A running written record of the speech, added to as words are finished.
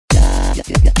Alright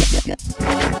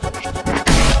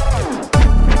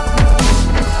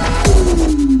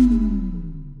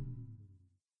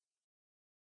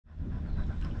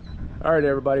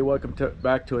everybody, welcome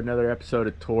back to another episode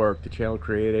of Torque, the channel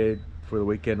created for the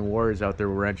weekend warriors out there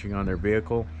wrenching on their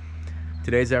vehicle.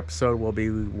 Today's episode we'll be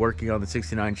working on the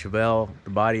 69 Chevelle, the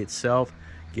body itself,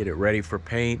 get it ready for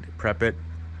paint, prep it.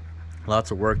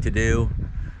 Lots of work to do.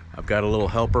 I've got a little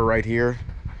helper right here.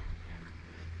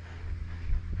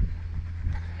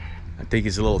 I think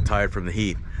he's a little tired from the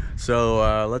heat.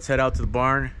 So let's head out to the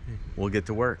barn, we'll get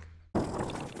to work.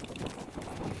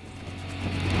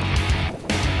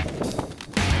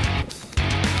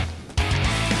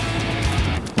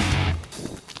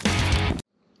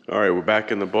 All right, we're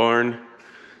back in the barn,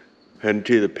 heading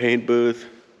to the paint booth.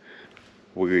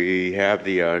 We have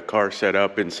the car set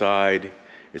up inside.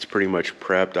 It's pretty much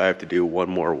prepped. I have to do one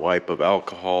more wipe of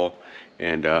alcohol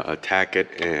and attack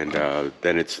it, and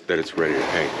then it's ready to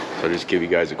paint. So I'll just give you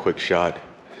guys a quick shot.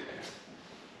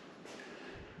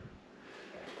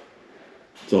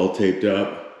 It's all taped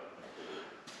up.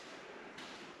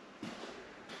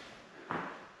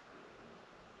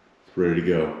 It's ready to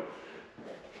go.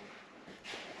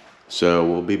 So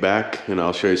we'll be back and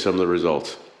I'll show you some of the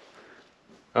results.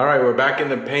 All right, we're back in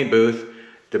the paint booth.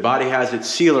 The body has its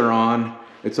sealer on.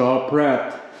 It's all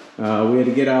prepped. We had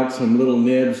to get out some little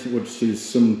nibs, which is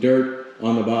some dirt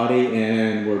on the body,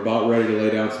 and we're about ready to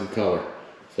lay down some color.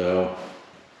 So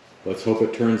let's hope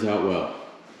it turns out well.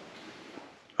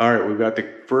 All right, we've got the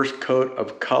first coat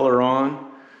of color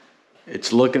on.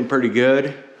 It's looking pretty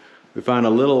good. We found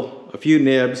a few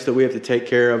nibs that we have to take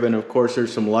care of, and of course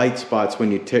there's some light spots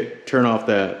when you turn off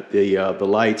the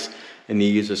lights and you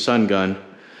use a sun gun.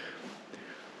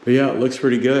 But yeah, it looks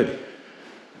pretty good.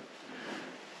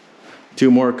 2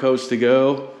 more coats to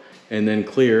go and then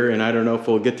clear, and I don't know if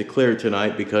we'll get to clear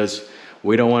tonight because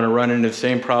we don't want to run into the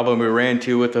same problem we ran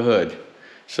into with the hood.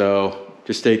 So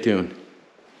just stay tuned.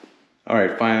 All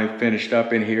right, finally finished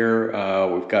up in here.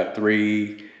 We've got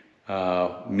 3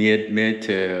 mid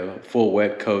to full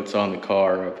wet coats on the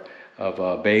car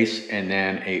of base, and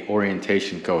then a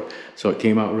orientation coat. So it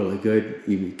came out really good.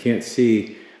 You can't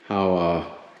see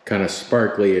how kind of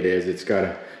sparkly it is. It's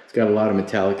got a lot of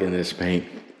metallic in this paint,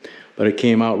 but it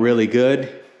came out really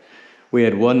good. We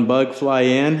had 1 bug fly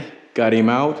in, got him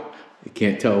out. You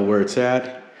can't tell where it's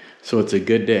at, so it's a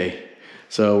good day.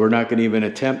 So we're not going to even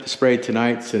attempt to spray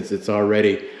tonight since it's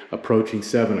already approaching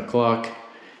 7 o'clock.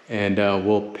 And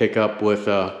we'll pick up with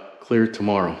clear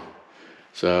tomorrow.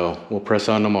 So we'll press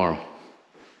on tomorrow.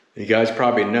 You guys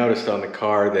probably noticed on the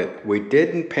car that we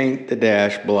didn't paint the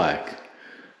dash black.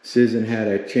 Susan had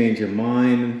a change of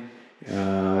mind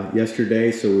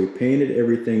yesterday, so we painted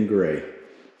everything gray.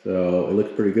 So it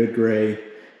looks pretty good gray.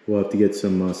 We'll have to get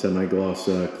some semi-gloss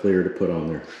clear to put on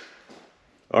there.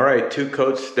 All right, 2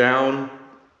 coats down,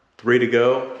 3 to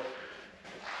go.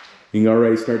 You can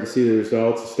already start to see the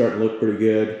results. It's starting to look pretty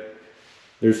good.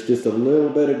 There's just a little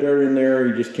bit of dirt in there.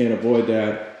 You just can't avoid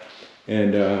that.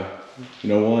 And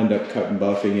we'll end up cut and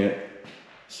buffing it.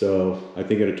 So I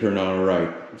think it'll turn out all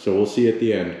right. So we'll see at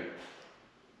the end.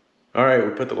 All right, we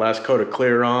put the last coat of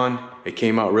clear on. It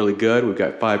came out really good. We've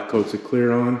got 5 coats of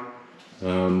clear on.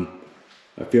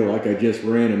 I feel like I just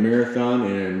ran a marathon,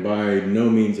 and by no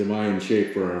means am I in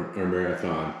shape for a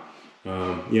marathon.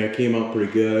 Yeah, it came out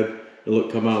pretty good.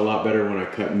 It'll come out a lot better when I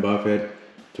cut and buff it.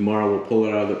 Tomorrow we'll pull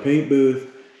it out of the paint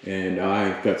booth, and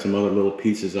I've got some other little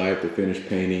pieces I have to finish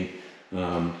painting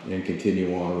and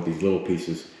continue on with these little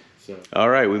pieces. So. All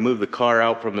right, we moved the car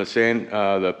out from the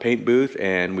paint booth,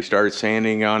 and we started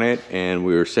sanding on it, and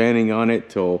we were sanding on it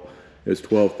till it was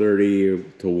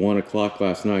 12:30 to 1 o'clock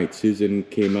last night. Susan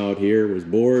came out here, was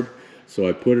bored, so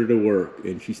I put her to work,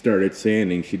 and she started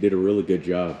sanding. She did a really good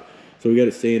job. So we got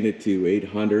it sanded to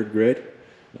 800 grit.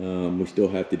 We still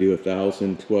have to do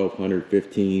 1,000, 1,200,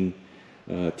 15,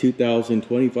 2,000,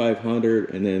 2,500,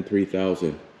 and then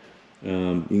 3,000.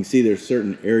 You can see there's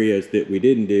certain areas that we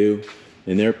didn't do,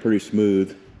 and they're pretty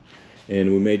smooth.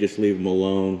 And we may just leave them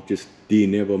alone, just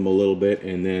denib them a little bit,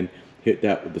 and then hit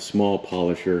that with the small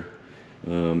polisher.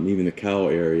 Even the cowl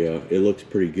area, it looks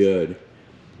pretty good.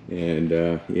 And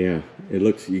yeah, it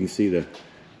looks. You can see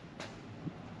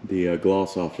the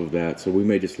gloss off of that. So we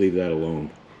may just leave that alone.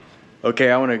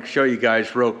 Okay, I want to show you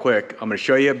guys real quick. I'm going to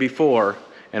show you before,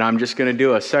 and I'm just going to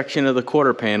do a section of the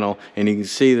quarter panel, and you can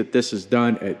see that this is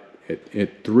done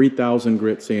at 3,000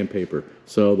 grit sandpaper.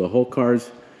 So the whole car's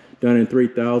done in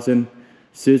 3,000.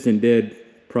 Susan did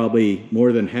probably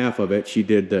more than half of it. She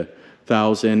did the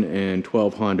 1,000 and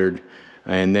 1,200,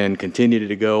 and then continued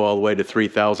to go all the way to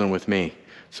 3,000 with me.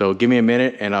 So give me a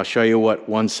minute, and I'll show you what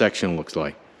one section looks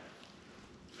like.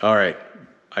 All right,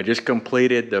 I just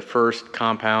completed the first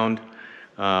compound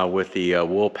with the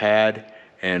wool pad,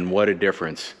 and what a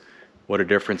difference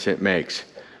it makes.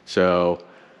 So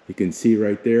you can see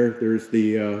right there, there's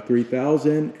the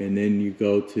 3000, and then you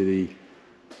go to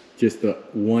just the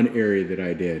one area that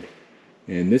I did.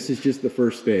 And this is just the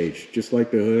first stage, just like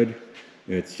the hood.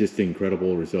 It's just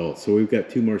incredible results. So we've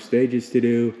got 2 more stages to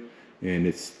do, and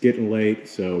it's getting late,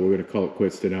 so we're gonna call it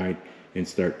quits tonight and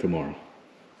start tomorrow.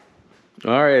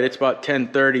 All right, it's about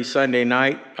 10:30 Sunday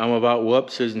night. I'm about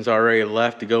whooped. Susan's already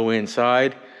left to go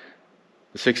inside.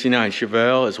 The 69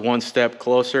 Chevelle is one step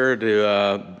closer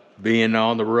to being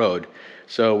on the road.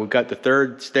 So we've got the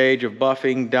 3rd stage of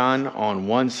buffing done on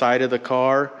one side of the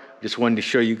car. Just wanted to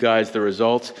show you guys the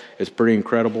results. It's pretty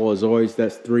incredible as always.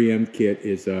 That 3M kit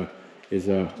is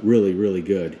really, really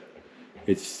good.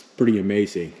 It's pretty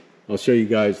amazing. I'll show you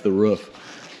guys the roof.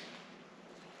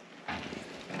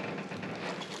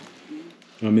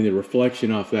 I mean, the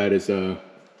reflection off that is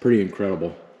pretty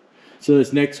incredible. So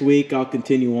this next week, I'll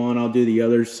continue on. I'll do the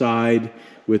other side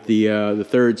with the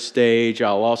 3rd stage.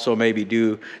 I'll also maybe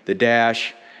do the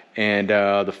dash and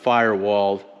the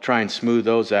firewall. Try and smooth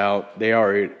those out. They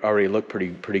already look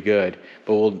pretty good.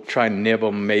 But we'll try and nib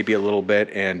them maybe a little bit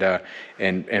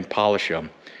and polish them.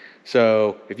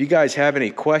 So if you guys have any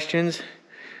questions,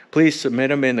 please submit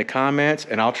them in the comments,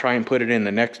 and I'll try and put it in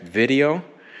the next video.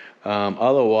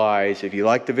 Otherwise, if you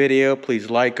like the video, please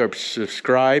like or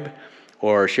subscribe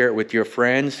or share it with your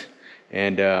friends.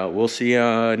 And we'll see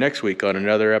you next week on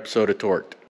another episode of Torqued.